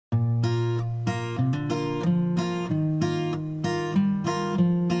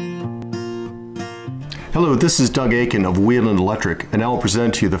Hello, this is Doug Aiken of Wieland Electric, and I will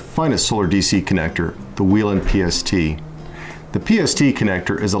present to you the finest solar DC connector, the Wieland PST. The PST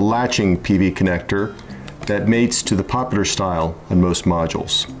connector is a latching PV connector that mates to the popular style on most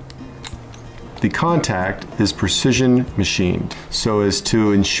modules. The contact is precision machined so as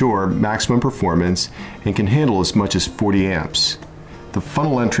to ensure maximum performance and can handle as much as 40 amps. The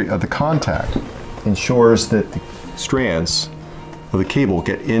funnel entry of the contact ensures that the strands of the cable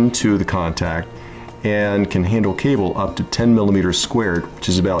get into the contact and can handle cable up to 10 millimeters squared, which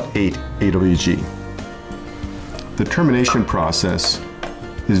is about 8 AWG. The termination process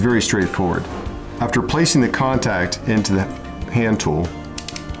is very straightforward. After placing the contact into the hand tool,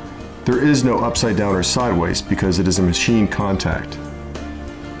 there is no upside down or sideways because it is a machine contact.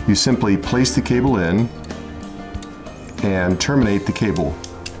 You simply place the cable in and terminate the cable,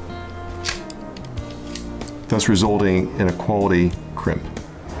 thus resulting in a quality crimp.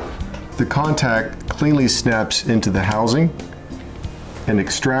 The contact cleanly snaps into the housing, and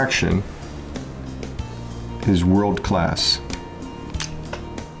extraction is world class.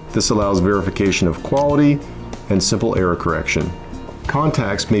 This allows verification of quality and simple error correction.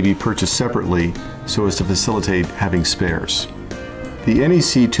 Contacts may be purchased separately so as to facilitate having spares. The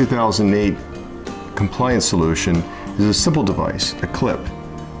NEC 2008 compliance solution is a simple device, a clip,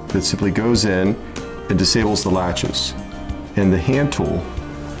 that simply goes in and disables the latches, and the hand tool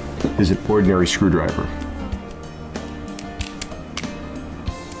is an ordinary screwdriver.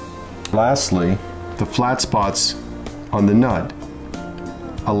 Lastly, the flat spots on the nut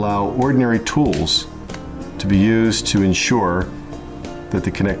allow ordinary tools to be used to ensure that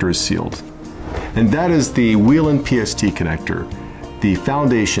the connector is sealed. And that is the Wieland PST connector, the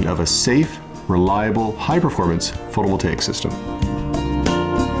foundation of a safe, reliable, high-performance photovoltaic system.